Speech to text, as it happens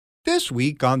This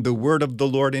week on The Word of the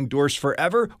Lord Endures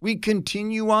Forever, we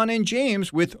continue on in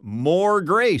James with more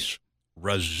grace.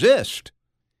 Resist,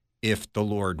 if the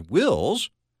Lord wills,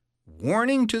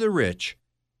 warning to the rich,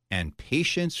 and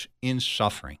patience in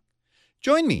suffering.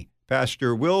 Join me,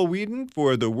 Pastor Will Whedon,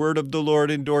 for The Word of the Lord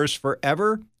Endures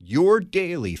Forever, your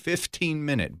daily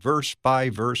 15-minute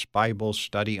verse-by-verse Bible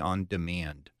study on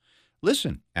demand.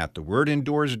 Listen at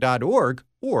thewordendures.org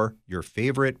or your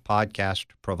favorite podcast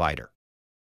provider.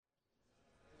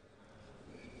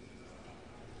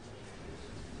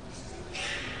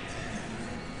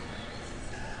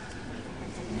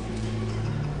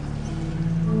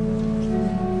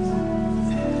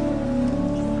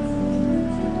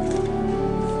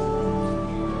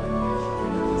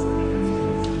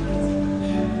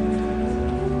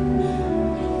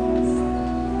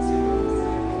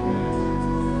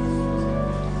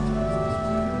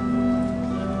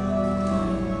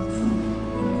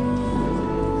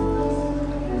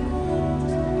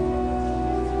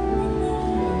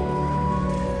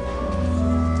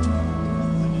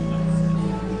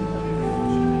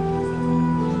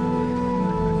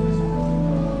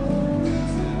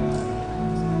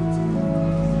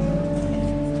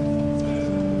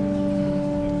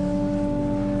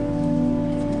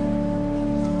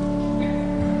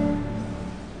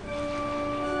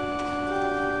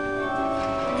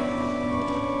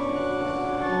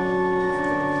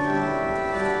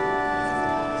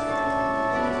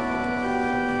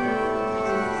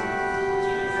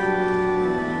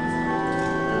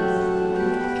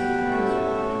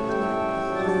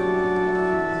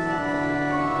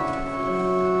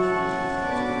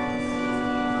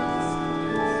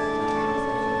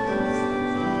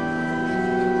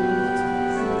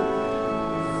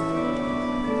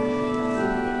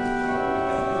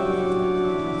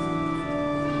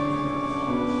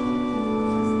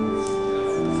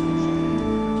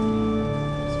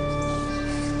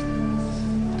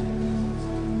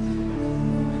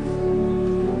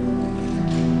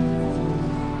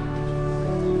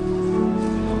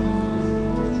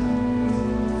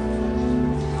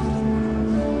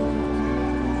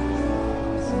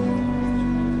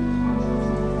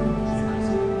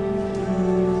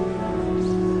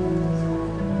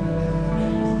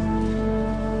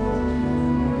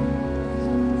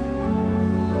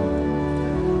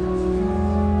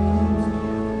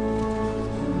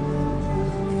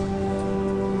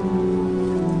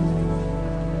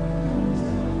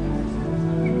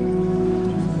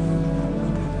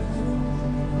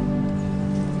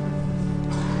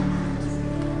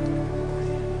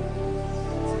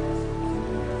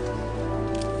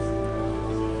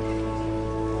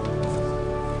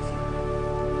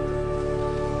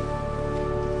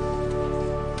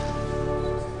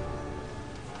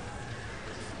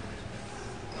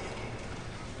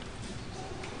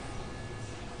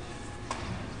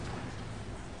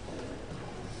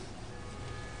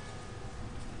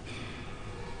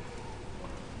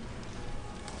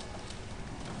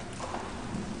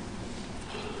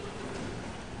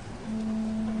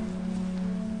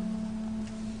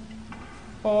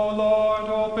 O Lord,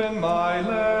 open my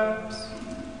lips,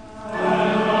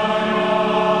 and my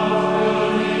mouth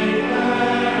will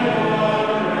declare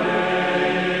your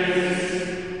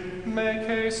praise. Make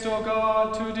haste, O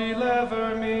God, to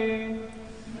deliver me.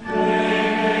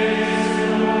 Make haste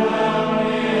to help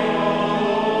me, O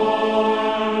Lord,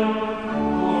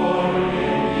 for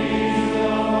in thee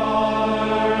the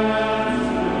Father, and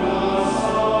to the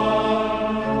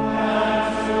Son, and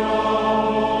to the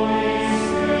Holy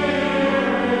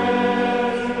Spirit,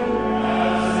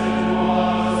 as it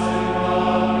was in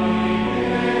the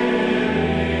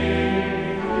beginning,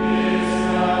 is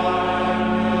now,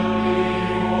 and will be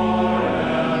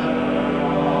forever.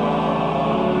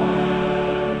 Amen.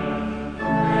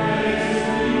 Praise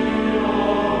to you,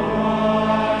 O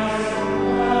Christ,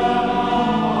 Lamb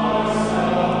of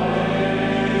salvation.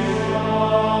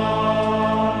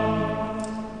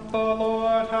 The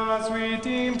Lord has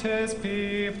redeemed his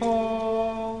people.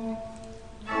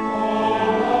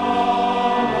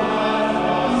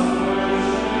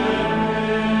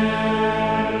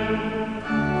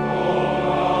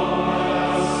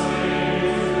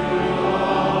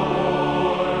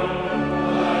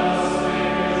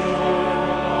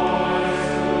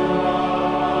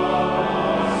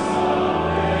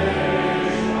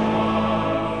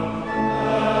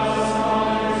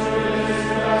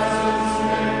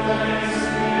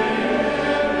 Thanksgiving.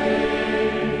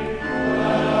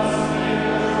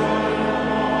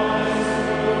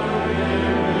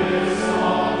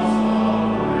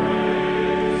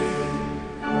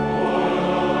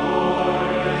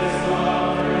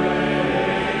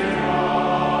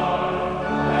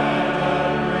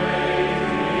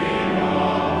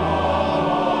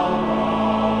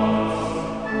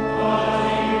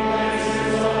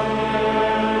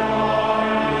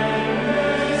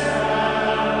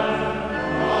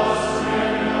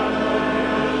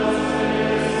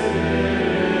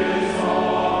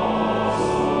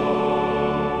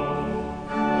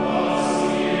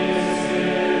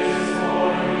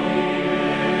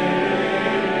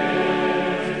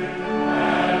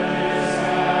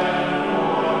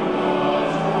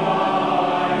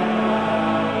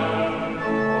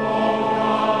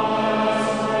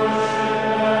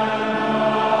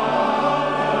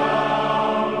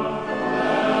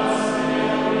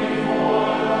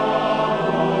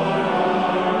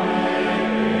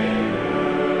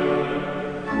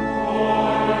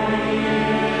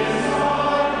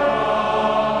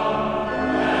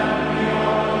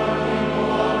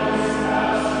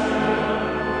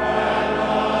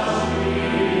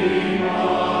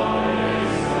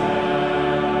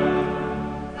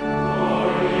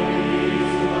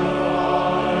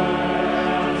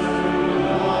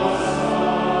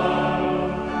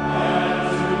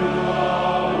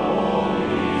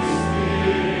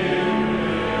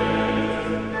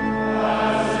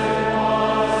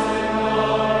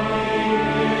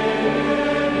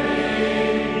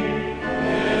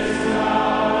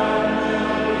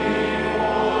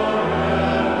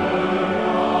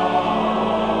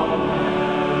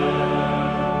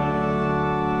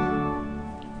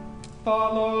 The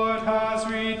Lord has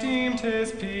redeemed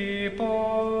his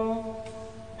people.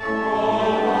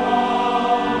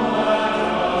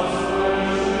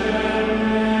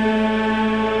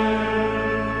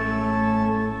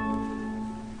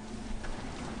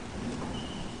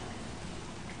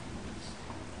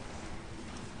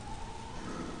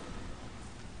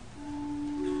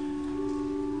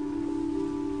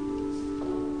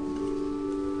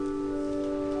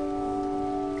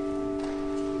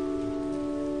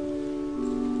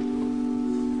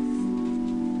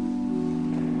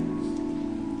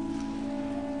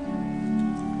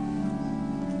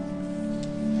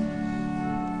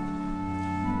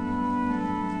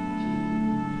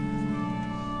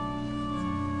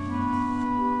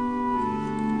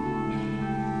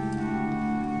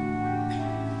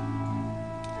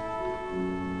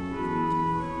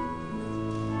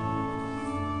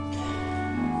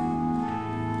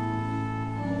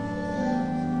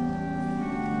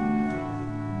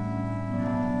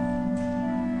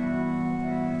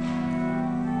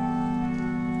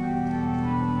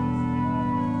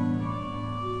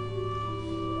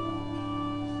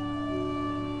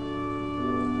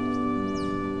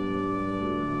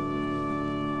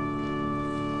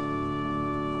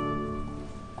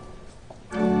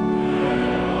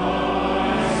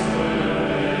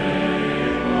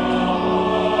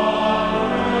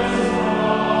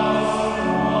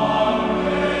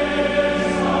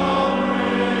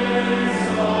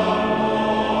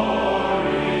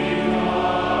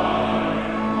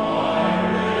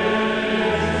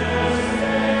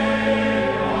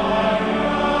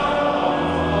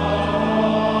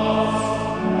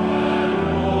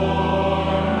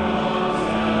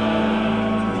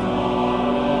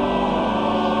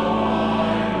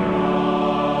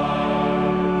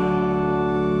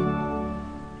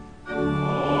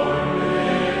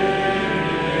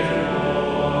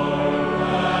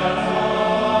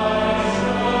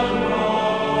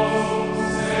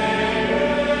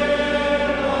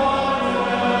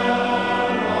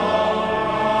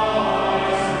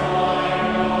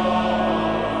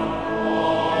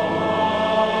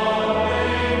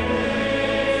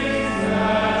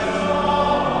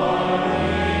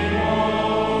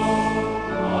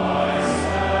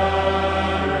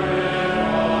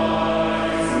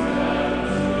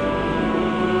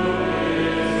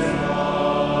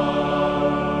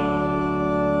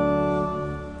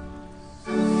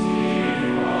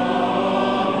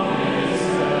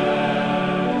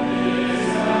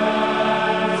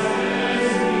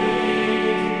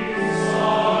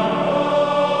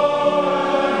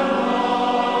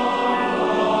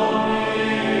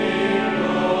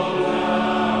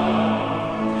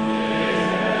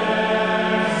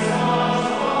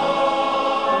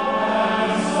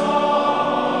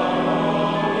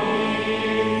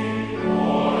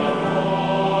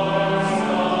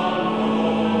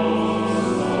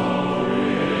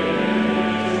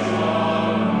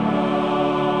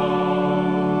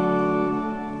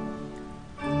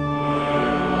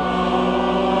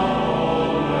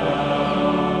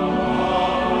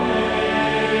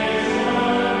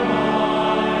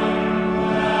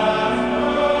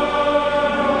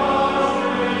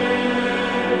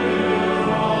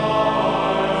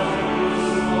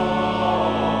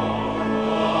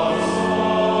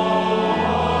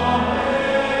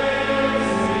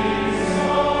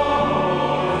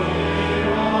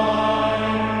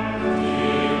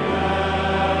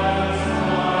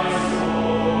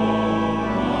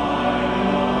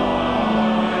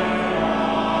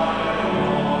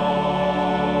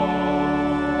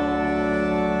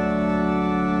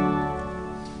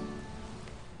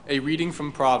 A reading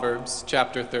from Proverbs,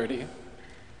 chapter 30.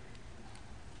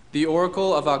 The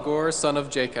oracle of Agur, son of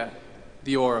Jacob,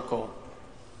 the oracle.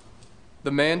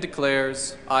 The man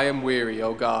declares, I am weary,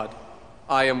 O God.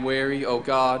 I am weary, O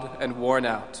God, and worn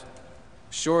out.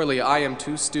 Surely I am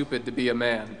too stupid to be a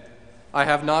man. I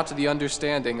have not the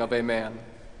understanding of a man.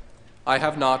 I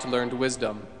have not learned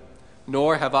wisdom,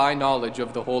 nor have I knowledge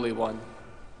of the Holy One.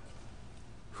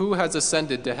 Who has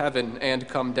ascended to heaven and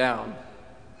come down?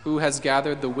 Who has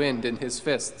gathered the wind in his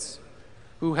fists?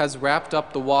 Who has wrapped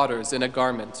up the waters in a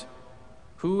garment?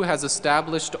 Who has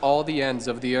established all the ends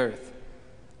of the earth?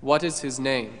 What is his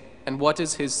name, and what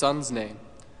is his son's name?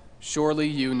 Surely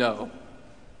you know.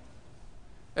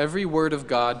 Every word of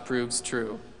God proves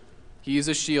true. He is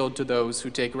a shield to those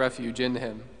who take refuge in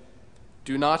him.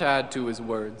 Do not add to his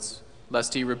words,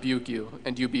 lest he rebuke you,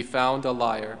 and you be found a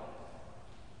liar.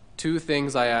 2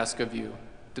 things I ask of you.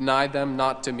 Deny them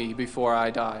not to me before I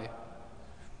die.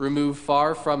 Remove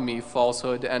far from me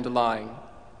falsehood and lying.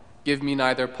 Give me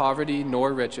neither poverty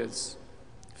nor riches.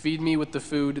 Feed me with the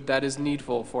food that is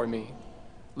needful for me.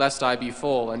 lest I be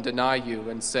full and deny you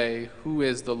and say, Who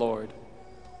is the Lord?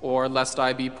 Or lest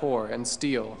I be poor and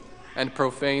steal and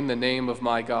profane the name of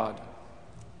my God.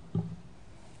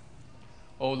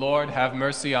 O Lord, have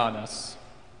mercy on us.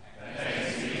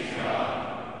 Thanks be to God.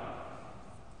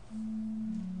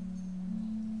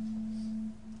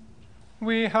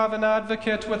 We have an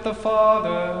advocate with the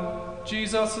Father.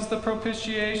 Jesus is the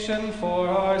propitiation for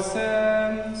our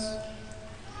sins.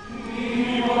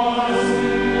 He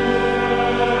was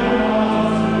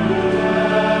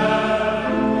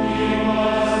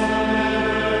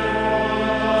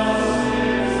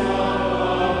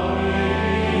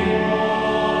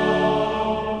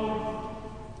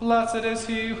Blessed is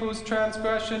he whose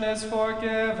transgression is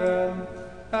forgiven,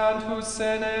 and whose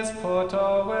sin is put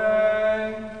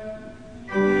away.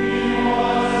 He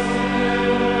was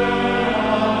delivered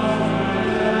unto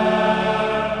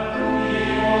death. He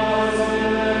was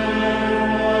delivered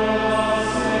from the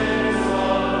sins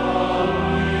of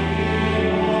the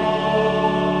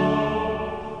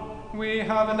people. We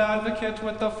have an advocate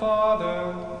with the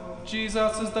Father.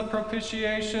 Jesus is the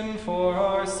propitiation for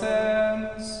our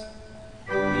sins.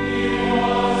 He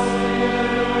was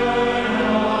delivered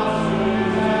unto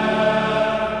death.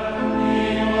 He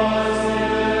was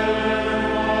delivered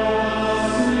from the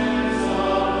sins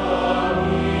of the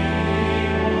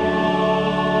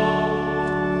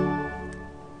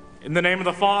people. In the name of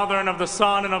the Father, and of the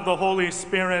Son, and of the Holy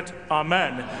Spirit,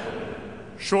 Amen.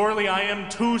 Surely I am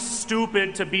too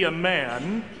stupid to be a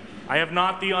man. I have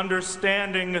not the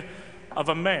understanding of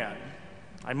a man.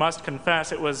 I must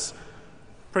confess it was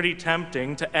pretty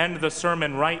tempting to end the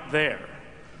sermon right there.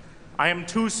 I am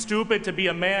too stupid to be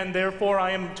a man, therefore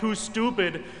I am too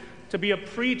stupid to be a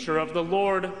preacher of the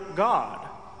Lord God.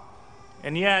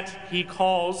 And yet he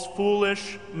calls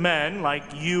foolish men like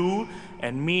you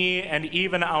and me and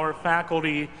even our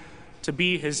faculty to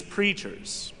be his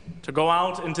preachers, to go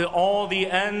out into all the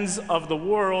ends of the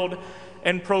world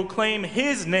and proclaim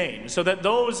his name so that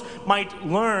those might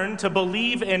learn to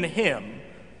believe in him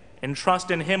and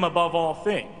trust in him above all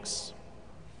things.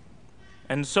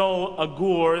 And so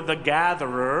Agur, the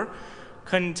gatherer,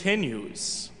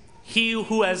 continues. He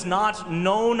who has not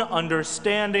known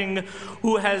understanding,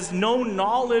 who has no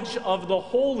knowledge of the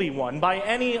Holy One by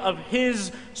any of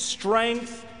his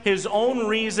strength, his own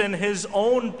reason, his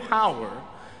own power,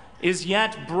 is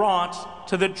yet brought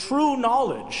to the true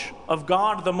knowledge of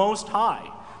God the Most High.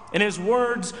 And his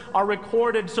words are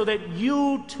recorded so that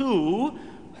you too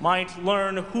might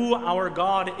learn who our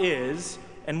God is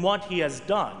and what he has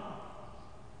done.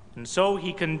 And so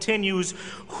he continues,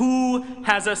 who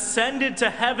has ascended to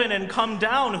heaven and come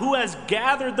down, who has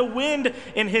gathered the wind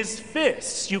in his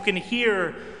fists. You can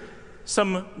hear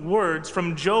some words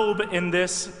from Job in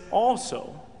this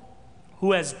also.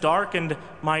 Who has darkened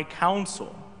my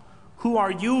counsel? Who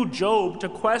are you, Job, to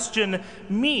question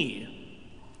me?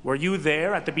 Were you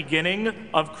there at the beginning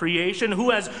of creation?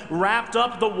 Who has wrapped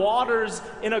up the waters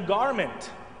in a garment?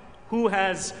 Who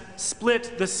has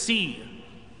split the sea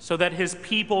so that his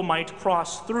people might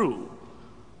cross through?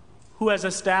 Who has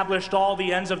established all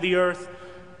the ends of the earth?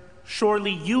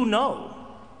 Surely you know.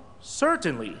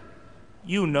 Certainly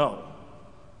you know.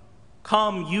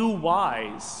 Come, you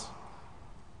wise,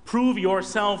 prove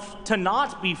yourself to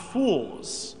not be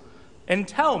fools, and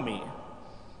tell me,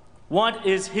 what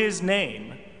is his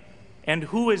name? And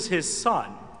who is his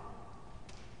son?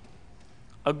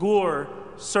 Agur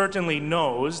certainly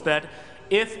knows that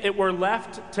if it were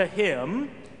left to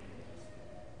him,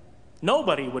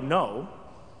 nobody would know.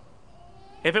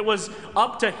 If it was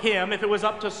up to him, if it was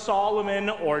up to Solomon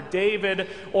or David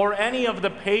or any of the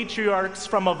patriarchs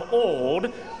from of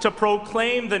old to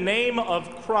proclaim the name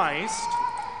of Christ,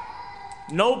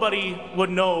 nobody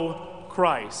would know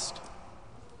Christ.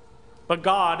 But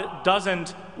God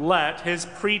doesn't let his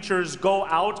preachers go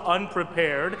out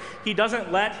unprepared. He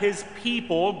doesn't let his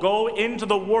people go into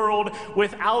the world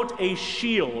without a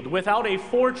shield, without a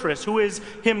fortress, who is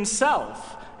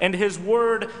himself and his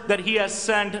word that he has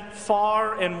sent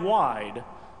far and wide.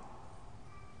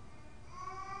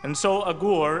 And so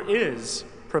Agur is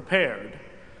prepared.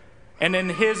 And in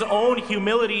his own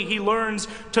humility, he learns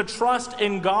to trust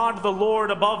in God the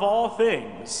Lord above all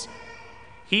things.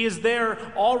 He is there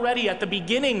already at the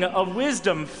beginning of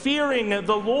wisdom, fearing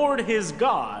the Lord his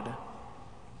God,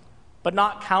 but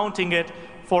not counting it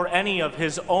for any of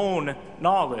his own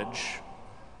knowledge.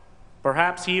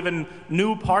 Perhaps he even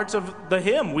knew parts of the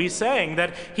hymn we sang,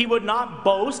 that he would not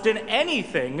boast in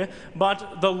anything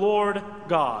but the Lord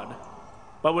God,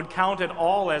 but would count it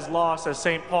all as loss, as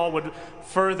St. Paul would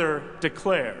further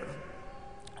declare.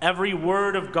 Every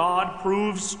word of God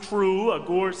proves true,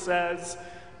 Agur says,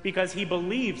 because he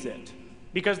believes it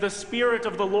because the Spirit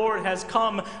of the Lord has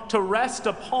come to rest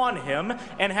upon him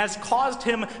and has caused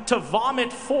him to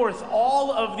vomit forth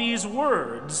all of these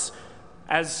words,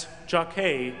 as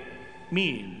Jacques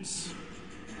means.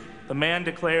 The man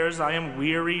declares, I am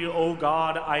weary, O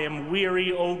God, I am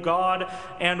weary, O God,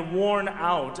 and worn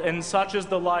out. And such is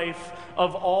the life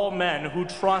of all men who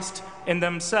trust in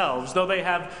themselves. Though they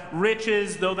have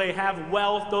riches, though they have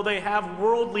wealth, though they have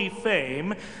worldly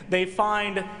fame, they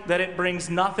find that it brings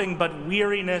nothing but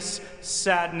weariness,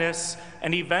 sadness,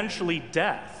 and eventually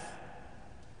death.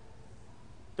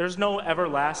 There's no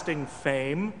everlasting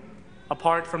fame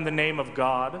apart from the name of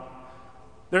God.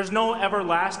 There's no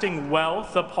everlasting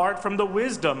wealth apart from the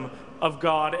wisdom of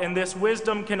God, and this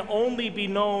wisdom can only be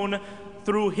known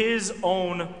through his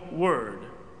own word.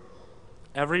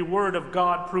 Every word of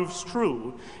God proves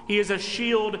true. He is a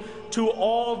shield to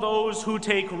all those who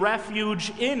take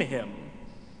refuge in him.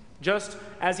 Just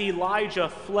as Elijah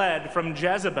fled from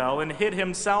Jezebel and hid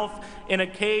himself in a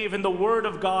cave and the word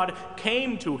of God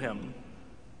came to him,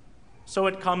 so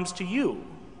it comes to you.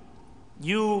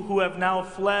 You who have now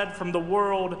fled from the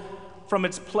world, from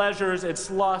its pleasures, its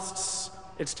lusts,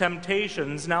 its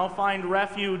temptations, now find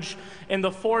refuge in the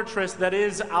fortress that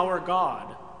is our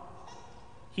God.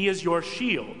 He is your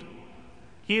shield.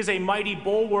 He is a mighty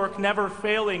bulwark, never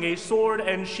failing, a sword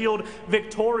and shield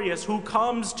victorious, who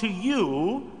comes to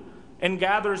you and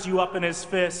gathers you up in his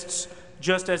fists,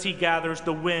 just as he gathers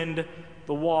the wind,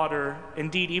 the water,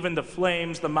 indeed even the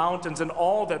flames, the mountains, and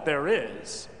all that there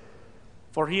is.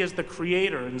 For he is the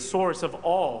creator and source of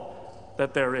all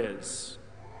that there is.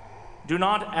 Do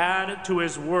not add to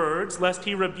his words, lest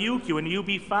he rebuke you and you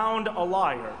be found a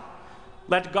liar.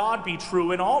 Let God be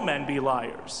true and all men be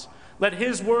liars. Let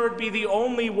his word be the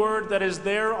only word that is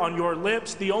there on your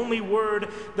lips, the only word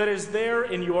that is there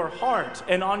in your heart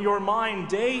and on your mind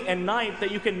day and night,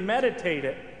 that you can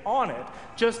meditate on it,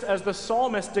 just as the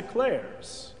psalmist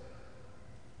declares.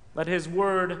 Let his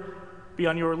word be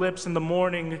on your lips in the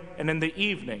morning and in the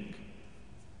evening,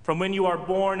 from when you are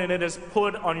born and it is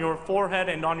put on your forehead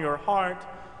and on your heart,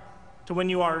 to when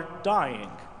you are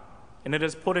dying and it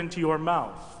is put into your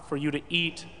mouth for you to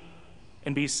eat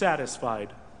and be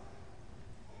satisfied.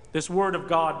 This word of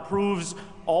God proves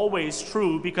always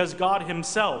true because God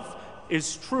himself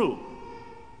is true.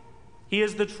 He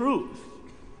is the truth.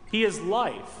 He is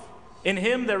life. In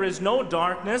him there is no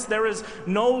darkness, there is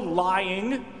no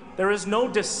lying, there is no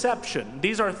deception.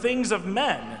 These are things of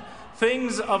men,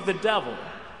 things of the devil,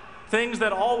 things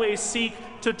that always seek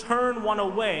to turn one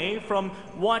away from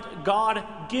what God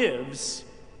gives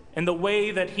and the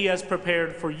way that he has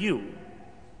prepared for you.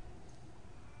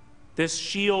 This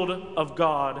shield of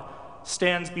God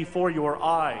stands before your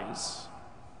eyes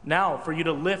now for you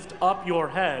to lift up your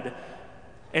head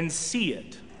and see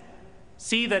it.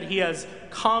 See that he has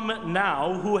come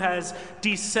now, who has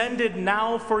descended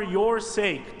now for your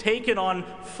sake, taken on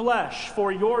flesh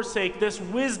for your sake, this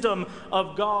wisdom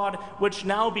of God, which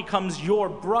now becomes your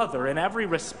brother in every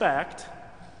respect,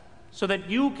 so that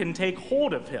you can take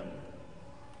hold of him.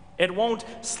 It won't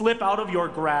slip out of your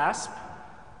grasp.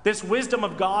 This wisdom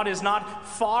of God is not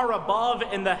far above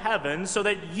in the heavens so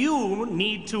that you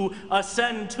need to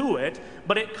ascend to it,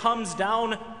 but it comes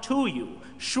down to you.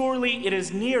 Surely it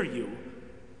is near you.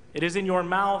 It is in your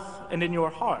mouth and in your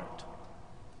heart.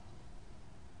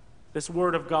 This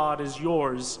word of God is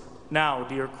yours now,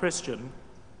 dear Christian.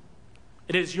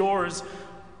 It is yours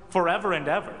forever and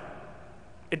ever.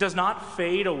 It does not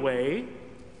fade away.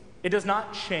 It does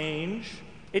not change.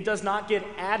 It does not get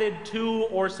added to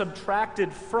or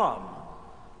subtracted from.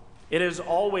 It is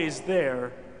always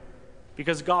there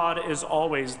because God is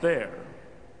always there.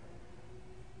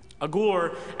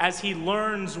 Agur, as he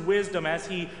learns wisdom, as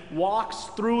he walks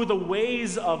through the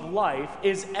ways of life,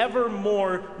 is ever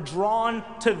more drawn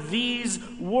to these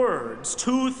words.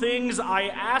 2 things I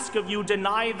ask of you,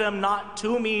 deny them not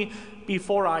to me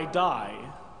before I die.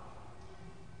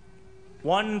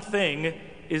 1 thing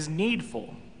is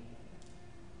needful.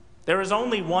 There is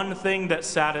only one thing that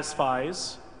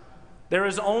satisfies. There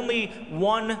is only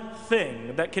one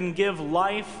thing that can give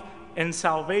life and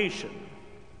salvation.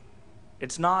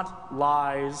 It's not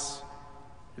lies.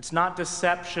 It's not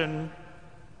deception.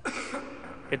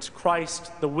 It's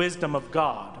Christ, the wisdom of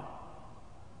God.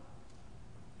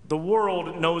 The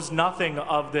world knows nothing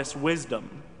of this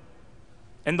wisdom.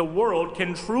 And the world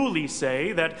can truly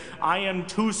say that I am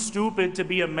too stupid to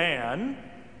be a man,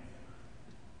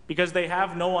 because they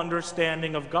have no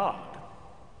understanding of God.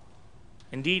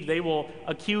 Indeed, they will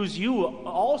accuse you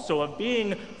also of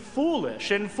being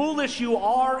foolish, and foolish you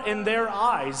are in their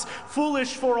eyes,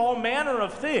 foolish for all manner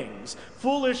of things,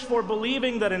 foolish for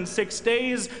believing that in 6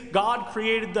 days God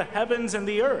created the heavens and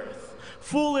the earth,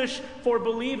 foolish for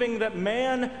believing that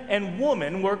man and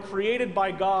woman were created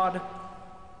by God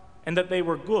and that they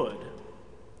were good,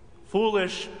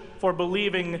 foolish for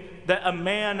believing that a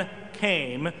man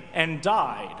came and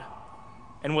died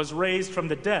and was raised from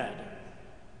the dead.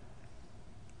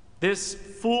 This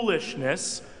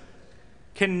foolishness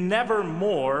can never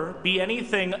more be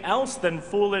anything else than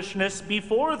foolishness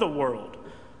before the world,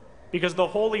 because the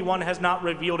Holy One has not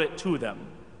revealed it to them.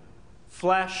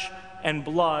 Flesh and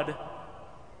blood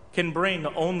can bring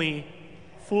only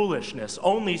foolishness,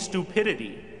 only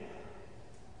stupidity.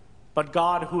 But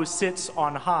God, who sits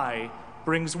on high,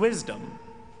 brings wisdom.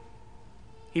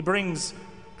 He brings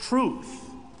truth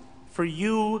for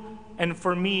you and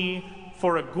for me,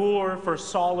 for Agur, for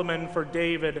Solomon, for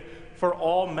David, for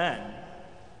all men.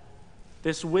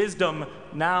 This wisdom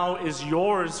now is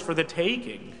yours for the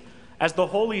taking. As the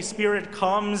Holy Spirit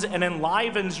comes and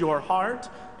enlivens your heart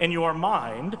and your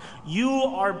mind, you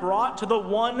are brought to the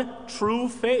one true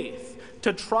faith,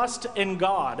 to trust in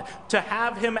God, to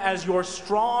have him as your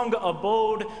strong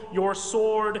abode, your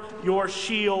sword, your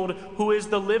shield, who is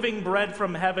the living bread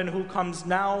from heaven, who comes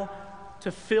now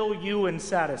to fill you and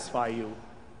satisfy you.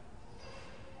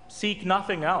 Seek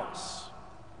nothing else.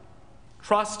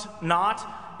 Trust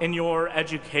not in your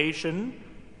education,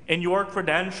 in your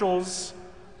credentials,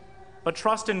 but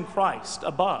trust in Christ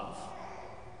above.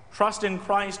 Trust in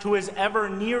Christ, who is ever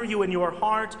near you in your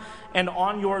heart and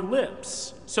on your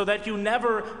lips, so that you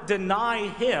never deny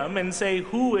him and say,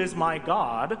 "Who is my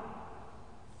God?"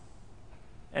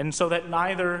 And so that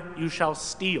neither you shall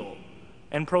steal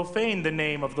and profane the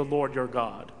name of the Lord your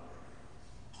God.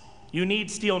 You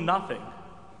need steal nothing.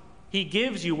 He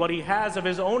gives you what he has of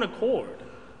his own accord,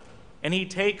 and he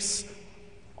takes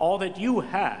all that you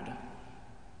had.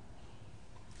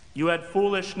 You had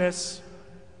foolishness,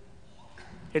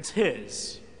 it's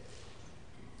his.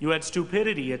 You had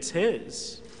stupidity, it's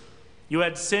his. You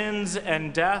had sins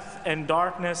and death and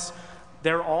darkness,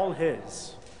 they're all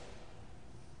his.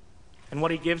 And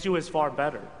what he gives you is far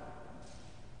better.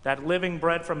 That living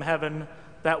bread from heaven,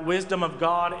 that wisdom of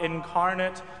God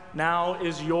incarnate, now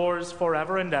is yours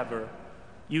forever and ever.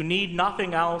 You need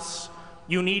nothing else.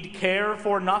 You need care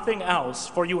for nothing else,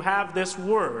 for you have this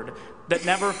word that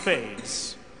never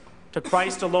fades. To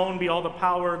Christ alone be all the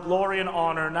power, glory, and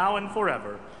honor, now and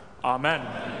forever. Amen.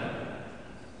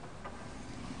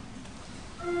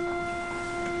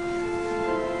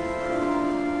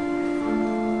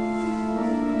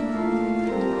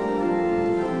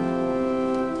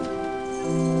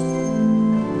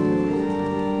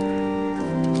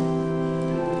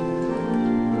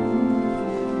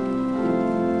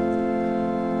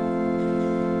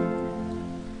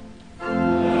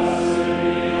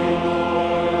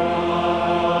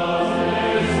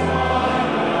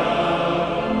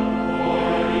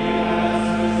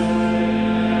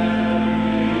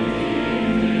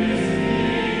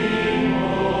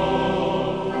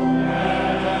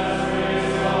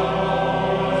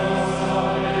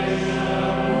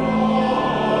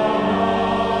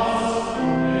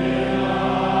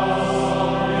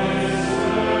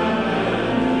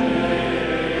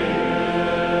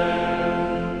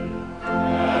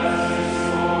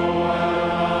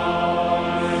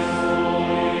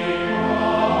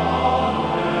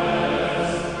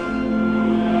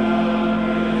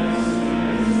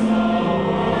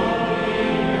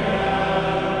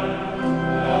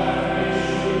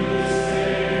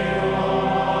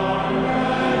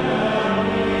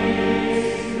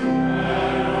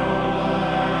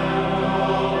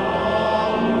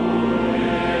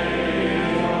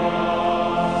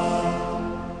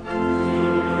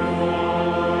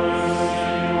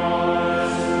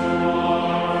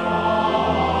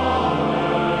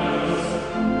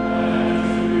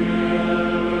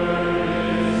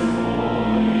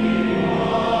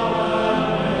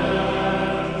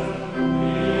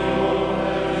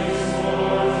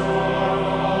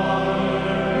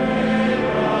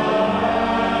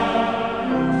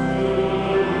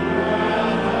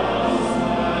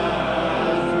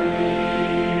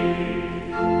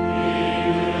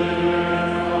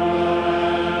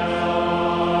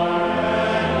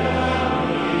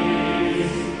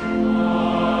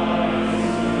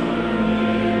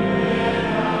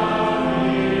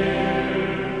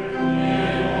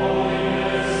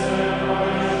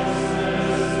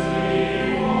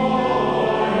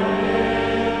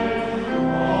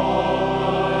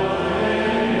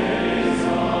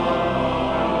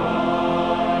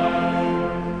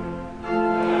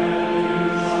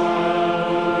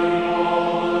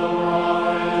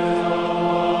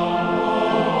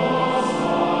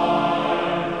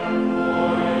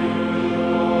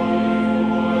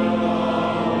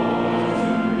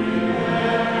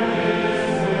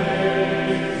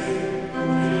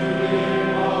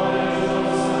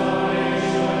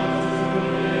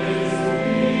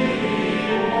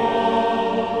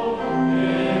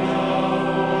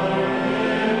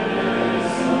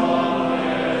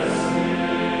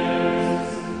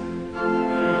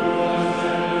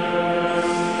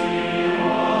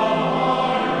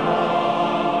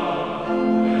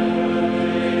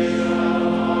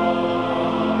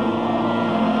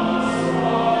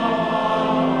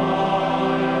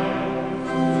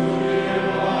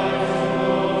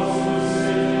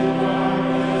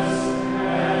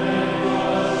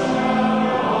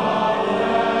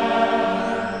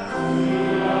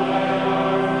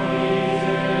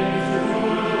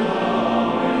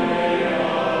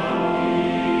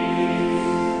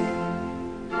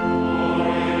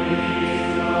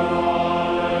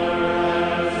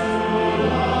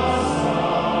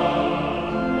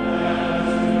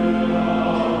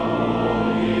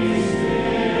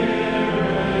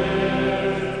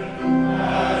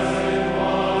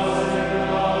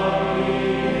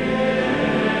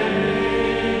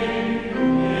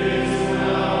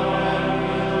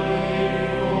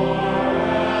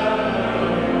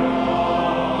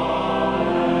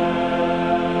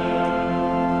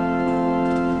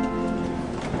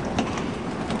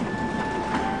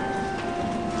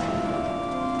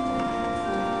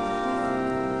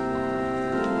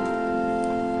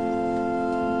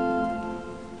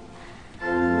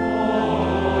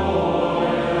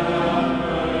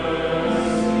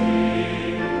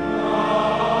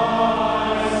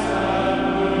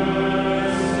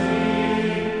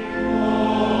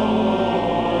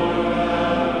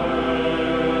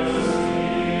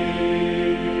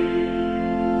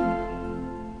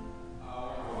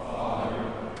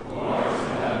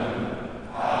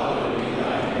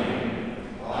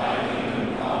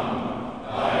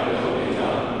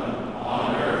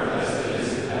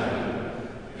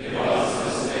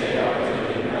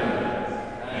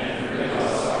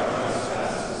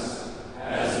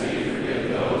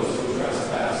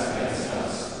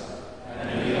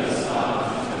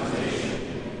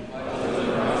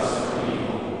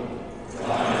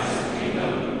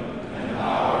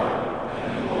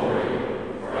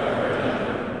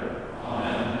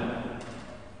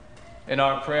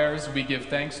 our prayers, we give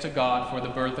thanks to God for the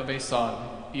birth of a son,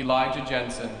 Elijah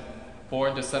Jensen,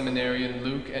 born to seminarian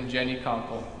Luke and Jenny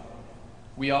Conkle.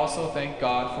 We also thank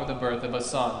God for the birth of a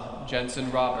son, Jensen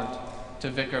Robert, to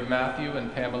Vicar Matthew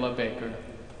and Pamela Baker.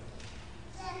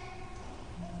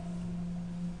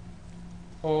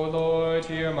 O Lord,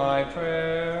 hear my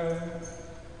prayer.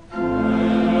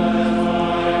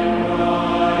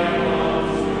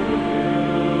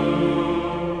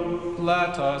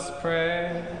 Let us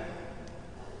pray.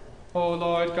 O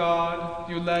Lord God,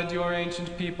 you led your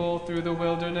ancient people through the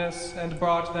wilderness and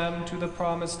brought them to the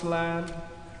promised land.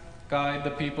 Guide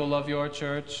the people of your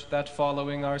church, that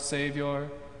following our Savior,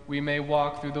 we may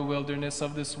walk through the wilderness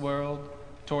of this world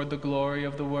toward the glory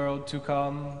of the world to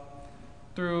come.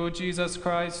 Through Jesus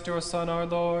Christ, your Son, our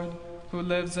Lord, who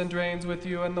lives and reigns with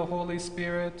you in the Holy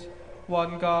Spirit,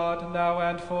 one God, now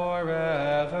and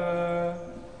forever.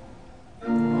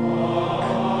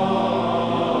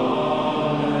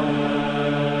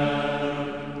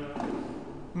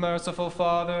 Merciful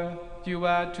Father, you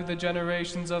add to the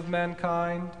generations of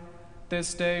mankind.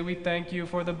 This day we thank you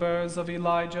for the births of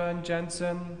Elijah and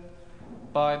Jensen.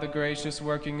 By the gracious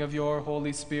working of your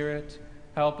Holy Spirit,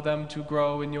 help them to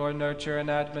grow in your nurture and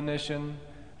admonition,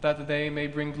 that they may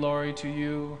bring glory to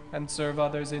you and serve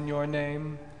others in your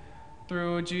name.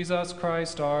 Through Jesus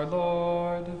Christ our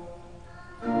Lord.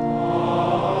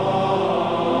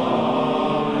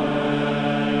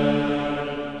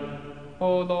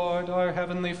 O Lord, our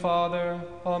heavenly Father,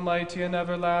 almighty and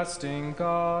everlasting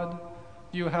God,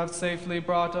 you have safely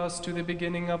brought us to the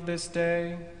beginning of this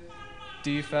day.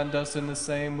 Defend us in the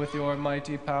same with your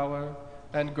mighty power,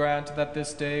 and grant that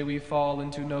this day we fall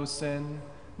into no sin,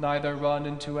 neither run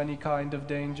into any kind of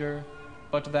danger,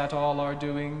 but that all our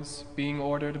doings, being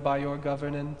ordered by your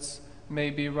governance, may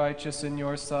be righteous in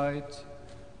your sight.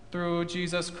 Through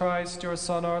Jesus Christ, your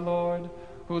Son, our Lord,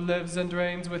 who lives and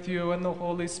reigns with you in the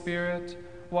Holy Spirit,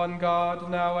 one God,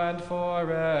 now and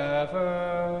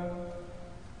forever.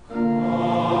 Amen.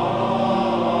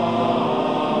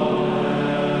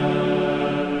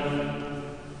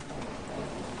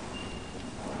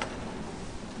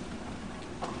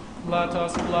 Let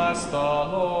us bless the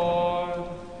Lord.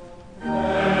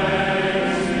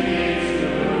 Thanks be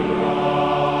to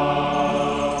God.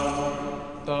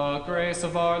 The grace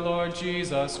of our Lord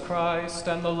Jesus Christ,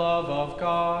 and the love of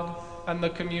God, and the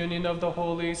communion of the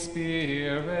Holy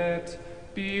Spirit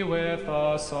be with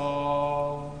us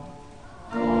all.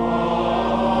 Amen.